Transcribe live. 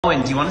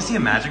Owen, do you want to see a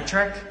magic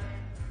trick?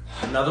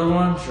 Another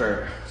one?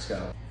 Sure, let's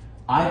go.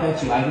 I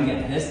bet you I can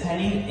get this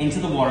penny into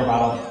the water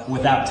bottle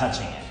without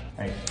touching it.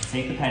 Right,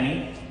 take the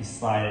penny, you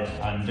slide it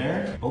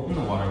under, open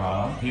the water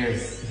bottle.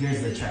 Here's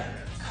the trick.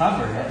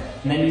 Cover it,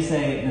 and then you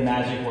say the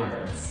magic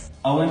words.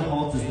 Owen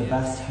Holt is the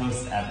best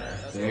host ever.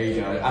 There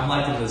you go. I'm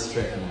liking this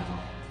trick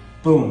now.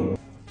 Boom.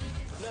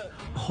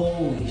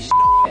 Holy shit.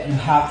 You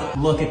have to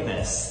look at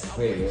this.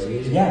 Wait,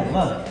 really? Yeah,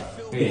 look.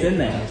 It's in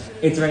there.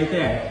 It's right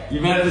there.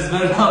 This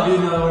better not be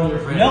another one of your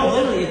friends. No,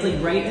 literally, it's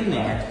like right in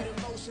there.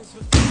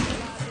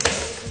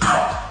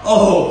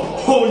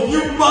 Oh,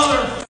 you mother